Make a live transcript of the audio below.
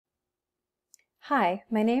Hi,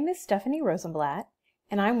 my name is Stephanie Rosenblatt,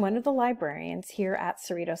 and I'm one of the librarians here at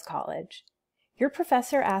Cerritos College. Your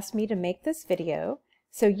professor asked me to make this video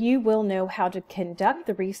so you will know how to conduct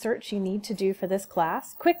the research you need to do for this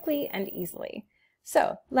class quickly and easily.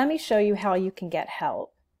 So let me show you how you can get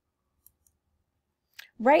help.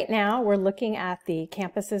 Right now we're looking at the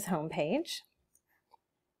campus's homepage,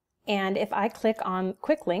 and if I click on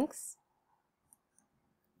Quick Links,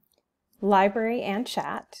 Library and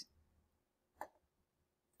Chat,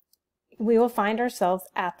 we will find ourselves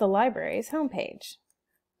at the library's homepage.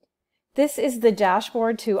 This is the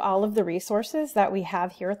dashboard to all of the resources that we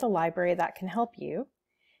have here at the library that can help you.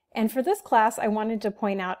 And for this class, I wanted to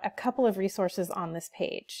point out a couple of resources on this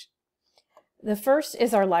page. The first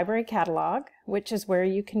is our library catalog, which is where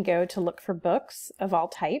you can go to look for books of all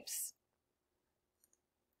types.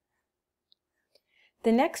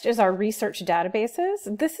 The next is our research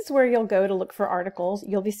databases. This is where you'll go to look for articles.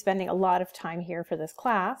 You'll be spending a lot of time here for this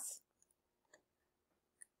class.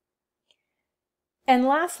 And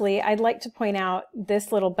lastly, I'd like to point out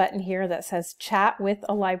this little button here that says Chat with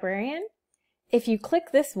a Librarian. If you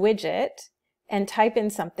click this widget and type in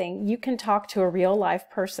something, you can talk to a real live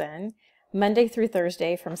person Monday through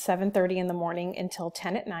Thursday from 7:30 in the morning until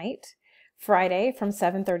 10 at night, Friday from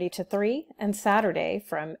 7:30 to 3, and Saturday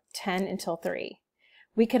from 10 until 3.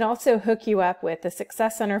 We can also hook you up with the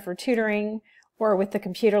Success Center for tutoring or with the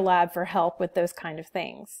computer lab for help with those kind of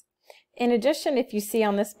things. In addition, if you see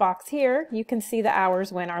on this box here, you can see the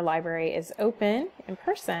hours when our library is open in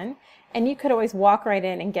person, and you could always walk right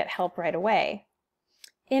in and get help right away.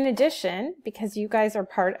 In addition, because you guys are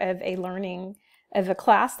part of a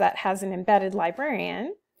class that has an embedded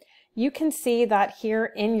librarian, you can see that here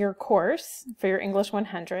in your course for your English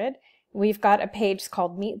 100, we've got a page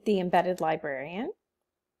called Meet the Embedded Librarian.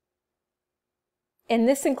 And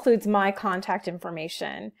this includes my contact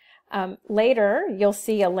information. Later, you'll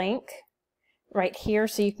see a link right here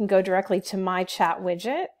so you can go directly to my chat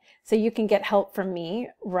widget so you can get help from me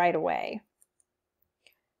right away.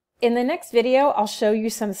 In the next video, I'll show you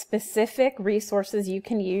some specific resources you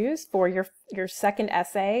can use for your second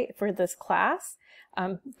essay for this class.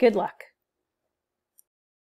 Good luck.